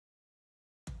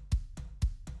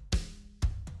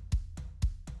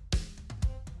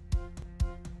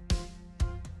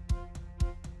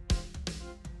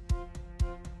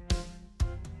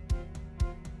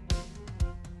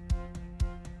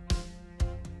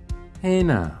Hey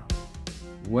now,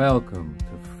 welcome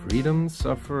to Freedom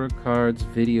Sufferer Cards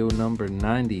video number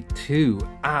 92,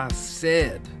 I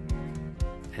said.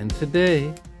 And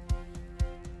today,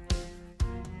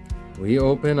 we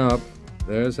open up,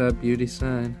 there's that beauty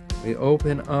sign, we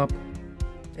open up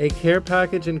a care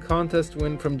package and contest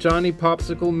win from Johnny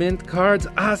Popsicle Mint Cards,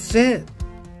 I said.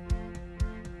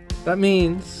 That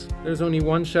means there's only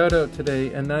one shout out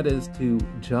today, and that is to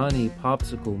Johnny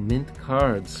Popsicle Mint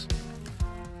Cards.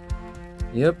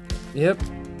 Yep.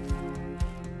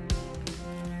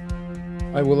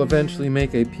 I will eventually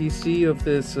make a PC of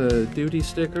this duty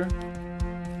sticker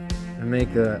and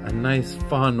make a nice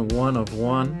fun one of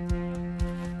one.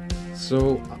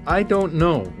 So I don't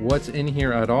know what's in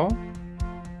here at all,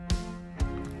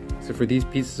 except for these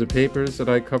pieces of papers that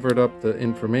I covered up the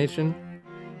information,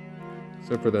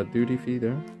 except for that duty fee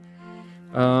there.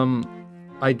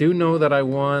 I do know that I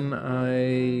won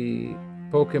a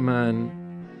Pokemon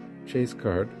chase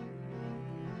card,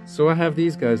 so I have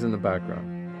these guys in the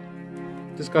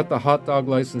background. Just got the hot dog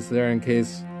license there in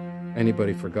case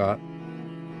anybody forgot,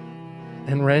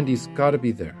 and Randy's got to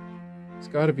be there. He's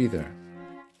got to be there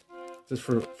just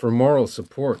for moral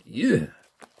support. Yeah.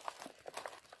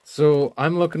 So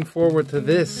I'm looking forward to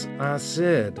this. I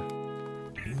said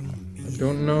I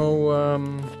don't know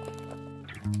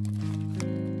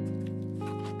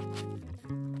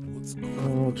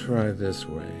I'll try this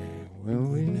way.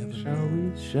 Will we?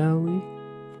 Shall we?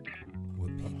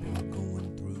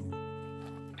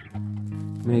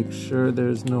 Make sure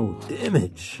there's no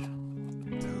damage.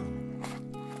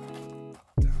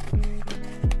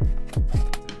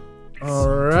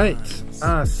 Alright,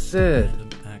 I said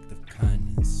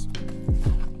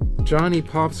Johnny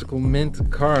Popsicle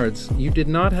Mint Cards. You did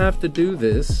not have to do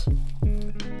this.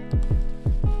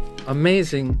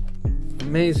 Amazing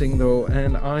though,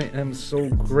 and I am so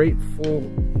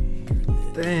grateful.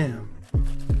 Damn.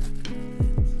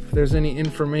 If there's any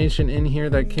information in here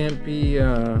that can't be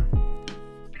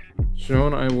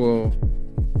shown, I will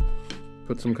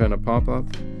put some kind of pop-up.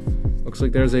 Looks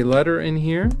like there's a letter in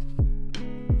here.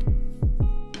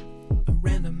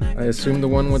 I assume the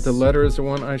one with the letter is the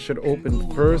one I should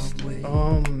open first.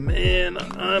 Oh man,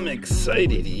 I'm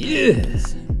excited. Yeah.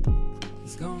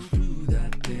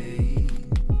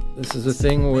 This is the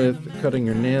thing with cutting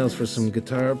your nails for some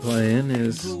guitar playing,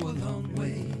 is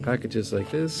packages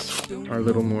like this are a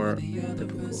little more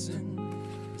difficult.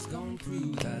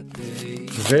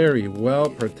 Very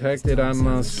well protected, I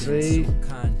must say,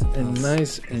 and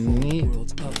nice and neat.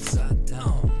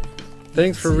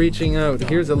 Thanks for reaching out.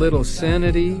 Here's a little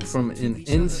sanity from an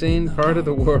insane part of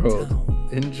the world.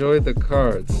 Enjoy the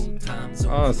cards.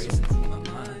 Awesome.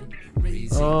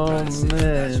 Oh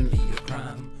man.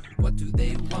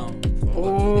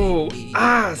 Oh,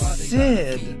 I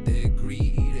said.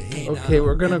 Okay,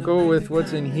 we're gonna go with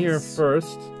what's in here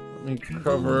first. Let me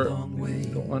cover.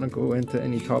 Don't want to go into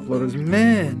any top loaders.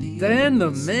 Man, Dan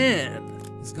the man.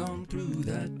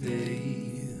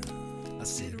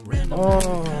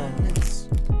 Oh,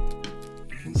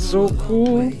 so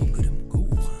cool.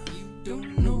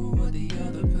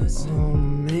 Oh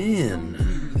man.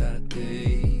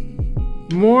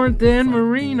 More Dan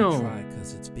Marino.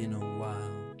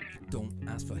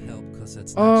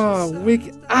 Oh,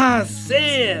 wicked. I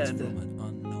said.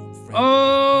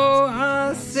 Oh,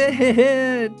 I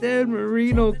said. Dan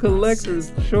Marino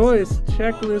Collector's Choice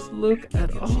Checklist. Look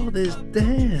at all this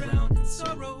Dan.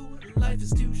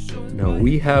 No,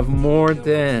 we have more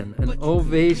Dan. An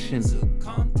ovation.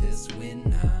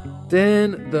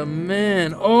 Dan the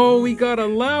man. Oh, we got a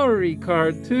Lowry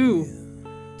card too.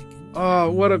 Oh,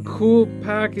 what a cool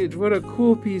package. What a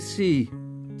cool PC.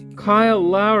 Kyle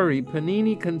Lowry,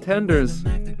 Panini Contenders.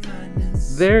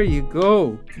 There you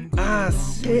go. I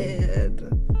said.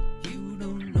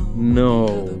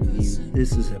 No,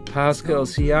 this is a Pascal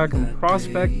Siakam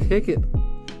prospect ticket.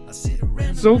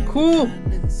 So cool.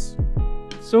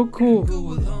 So cool.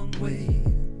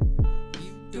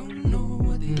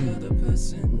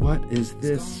 What is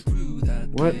this?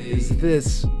 What is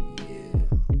this?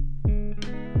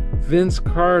 Vince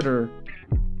Carter.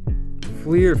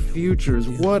 Fleer Futures.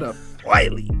 What a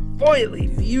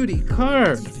boily beauty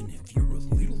card.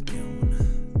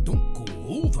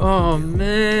 Oh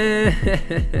man.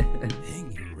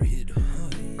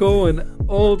 Going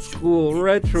old school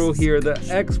retro here. The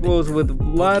Expos with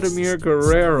Vladimir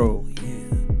Guerrero.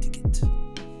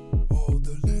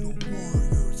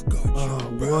 Oh,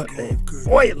 what a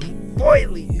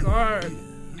boily card.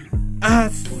 I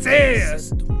said.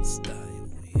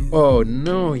 Oh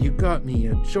no, you got me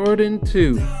a Jordan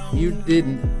 2. You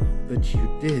didn't, but you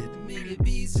did.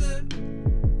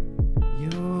 Yo,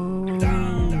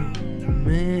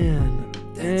 man.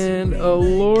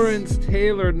 Lawrence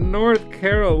Taylor, North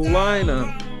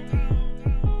Carolina.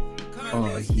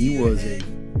 Oh, he was a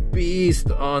beast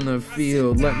on the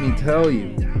field, let me tell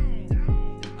you.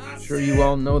 Sure you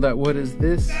all know that. What is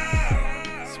this?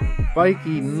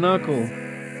 Spiky knuckle.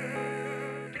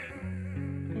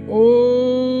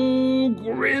 Oh,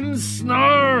 grim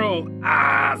snarl.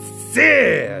 I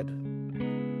said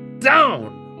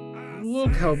down.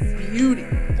 Look how beauty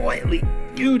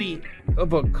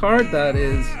of a card that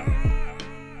is.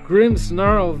 Grim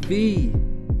Snarl V.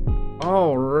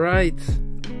 All right.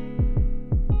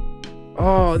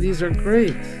 Oh, these are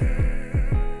great.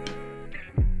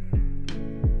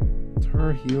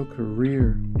 Tar Heel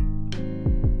Career.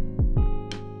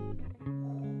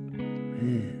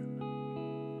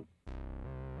 Man.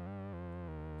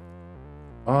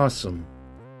 Awesome.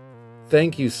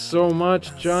 Thank you so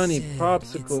much, Johnny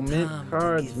Popsicle Mint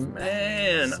Cards.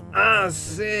 Man, I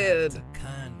said.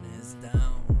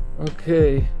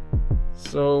 Okay,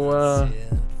 so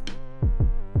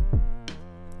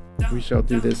we shall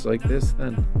do this like this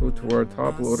then. Go to our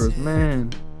top loaders. Man,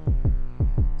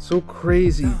 so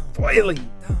crazy. Foily.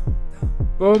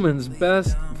 Bowman's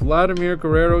Best, Vladimir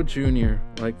Guerrero Jr.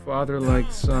 Like father, like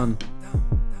son.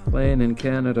 Playing in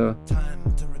Canada.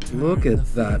 Look at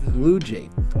that Blue Jay.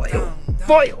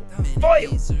 Foil.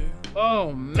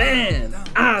 Oh man,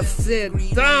 I said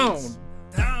down.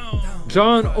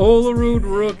 John Olerud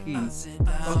rookie.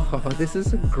 Oh, this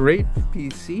is a great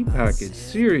PC package.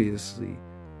 Seriously.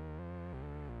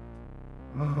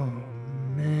 Oh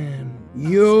man.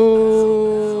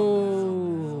 Yo.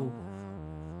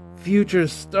 Future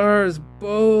Stars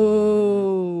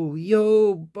Bo.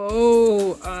 Yo,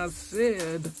 Bo. I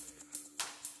said.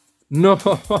 No.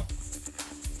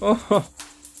 Oh.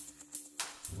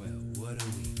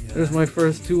 There's my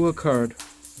first Tua card.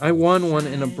 I won one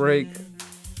in a break,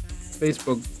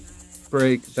 Facebook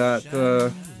break that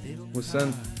was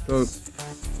sent out a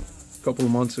couple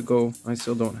of months ago. I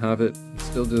still don't have it.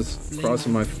 Still just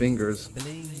crossing my fingers.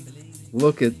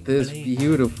 Look at this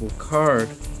beautiful card.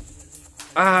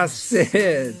 I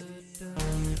said.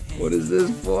 What is this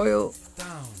foil?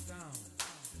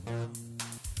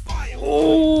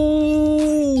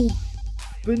 Oh!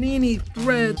 Panini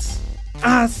Threads.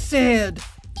 I said.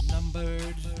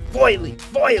 Foily.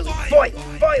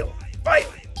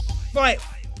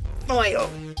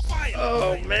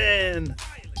 Oh man.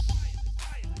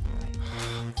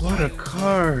 What a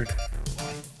card.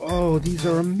 Oh, these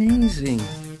are amazing.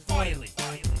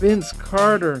 Vince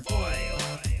Carter.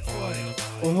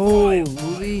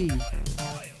 Holy.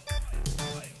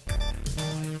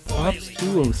 Pops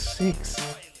 206.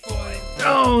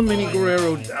 Down, Mini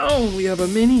Guerrero. Down. We have a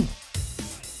mini.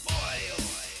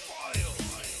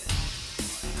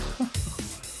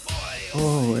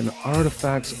 Oh, an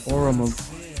Artifacts Aurum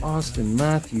of Austin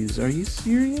Matthews. Are you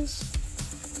serious?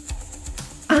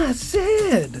 I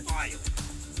said!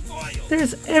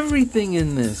 There's everything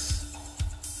in this.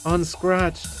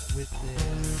 Unscratched.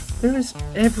 There is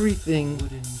everything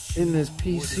in this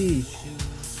PC.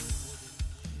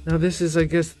 Now this is, I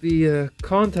guess, the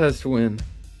contest win.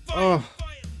 Oh.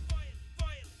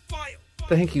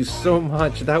 Thank you so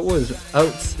much. That was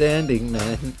outstanding,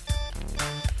 man.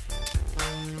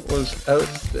 Was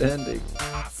outstanding.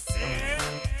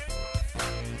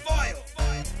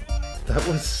 That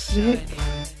was sick.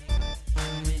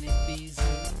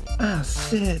 I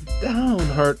said down,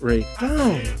 heart rate,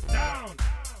 down.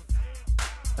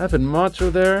 Having Macho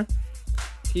there,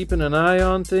 keeping an eye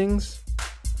on things.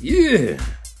 Yeah.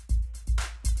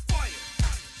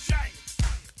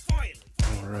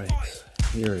 Alright,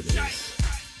 here it is.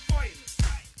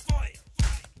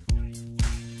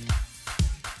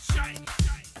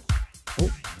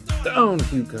 Down a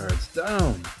few cards,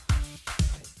 down.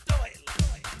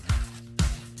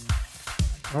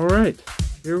 Alright,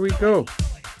 here we go.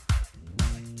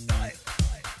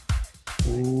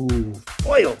 Ooh,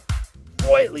 foil!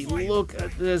 Foily, look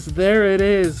at this, there it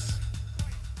is.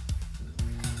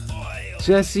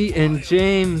 Jesse and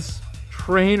James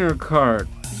trainer card.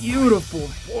 Beautiful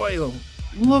foil.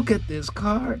 Look at this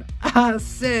card. I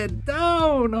said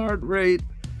down, heart rate.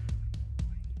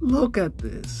 Look at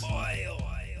this.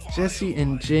 Jesse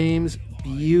and James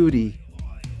beauty.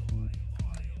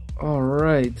 All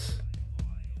right.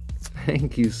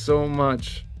 Thank you so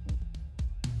much.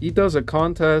 He does a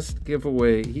contest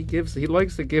giveaway. He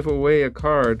likes to give away a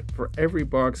card for every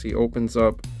box he opens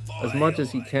up as much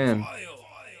as he can.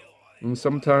 And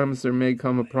sometimes there may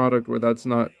come a product where that's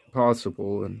not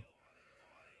possible,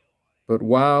 but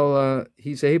while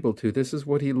he's able to, this is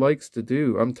what he likes to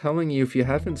do. I'm telling you, if you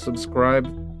haven't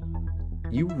subscribed,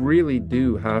 you really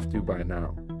do have to by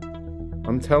now.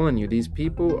 I'm telling you, these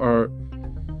people are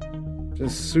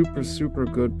just super, super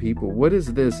good people. What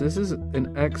is this? This is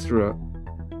an extra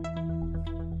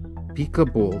Pika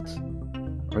Bolt.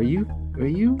 Are you?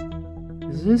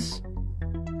 Is this?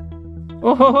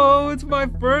 Oh, it's my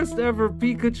first ever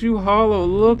Pikachu Holo.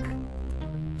 Look.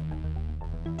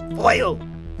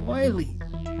 Foily.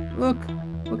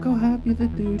 Look how happy the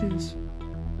dude is.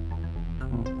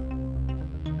 Oh.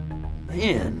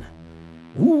 Man.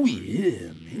 Oh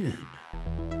yeah, man.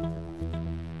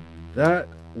 That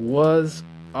was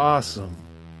awesome.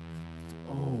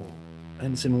 Oh,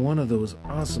 and it's in one of those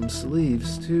awesome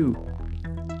sleeves too.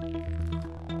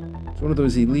 It's one of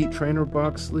those Elite Trainer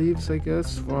box sleeves, I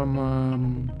guess,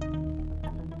 from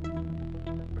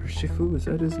Urshifu, is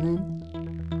that his name?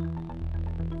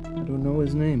 I don't know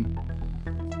his name.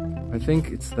 I think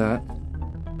it's that.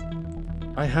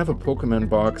 I have a Pokemon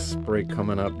box break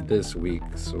coming up this week,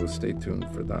 so stay tuned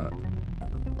for that.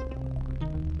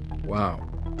 Wow,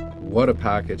 what a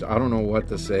package. I don't know what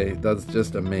to say. That's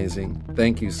just amazing.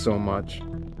 Thank you so much.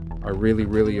 I really,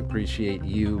 really appreciate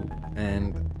you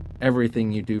and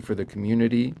everything you do for the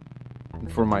community.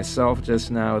 And for myself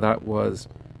just now, that was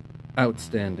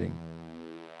outstanding.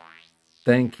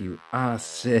 Thank you. I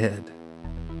said.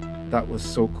 That was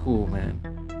so cool, man.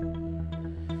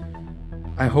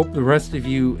 I hope the rest of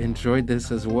you enjoyed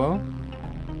this as well.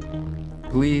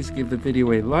 Please give the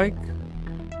video a like.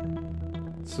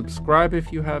 Subscribe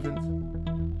if you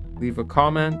haven't. Leave a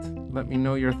comment. Let me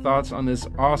know your thoughts on this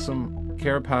awesome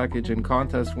care package and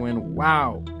contest win.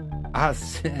 Wow, I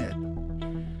said.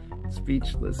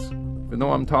 Speechless. Even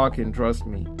though I'm talking, trust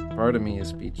me, part of me is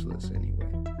speechless anyway.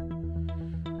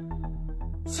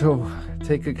 So,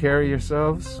 take good care of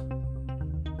yourselves.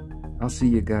 I'll see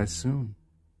you guys soon.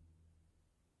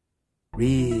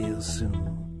 Real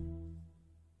soon.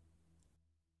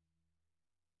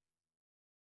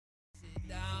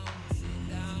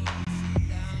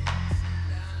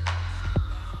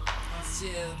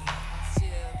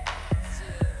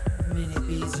 Mini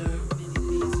Beezer.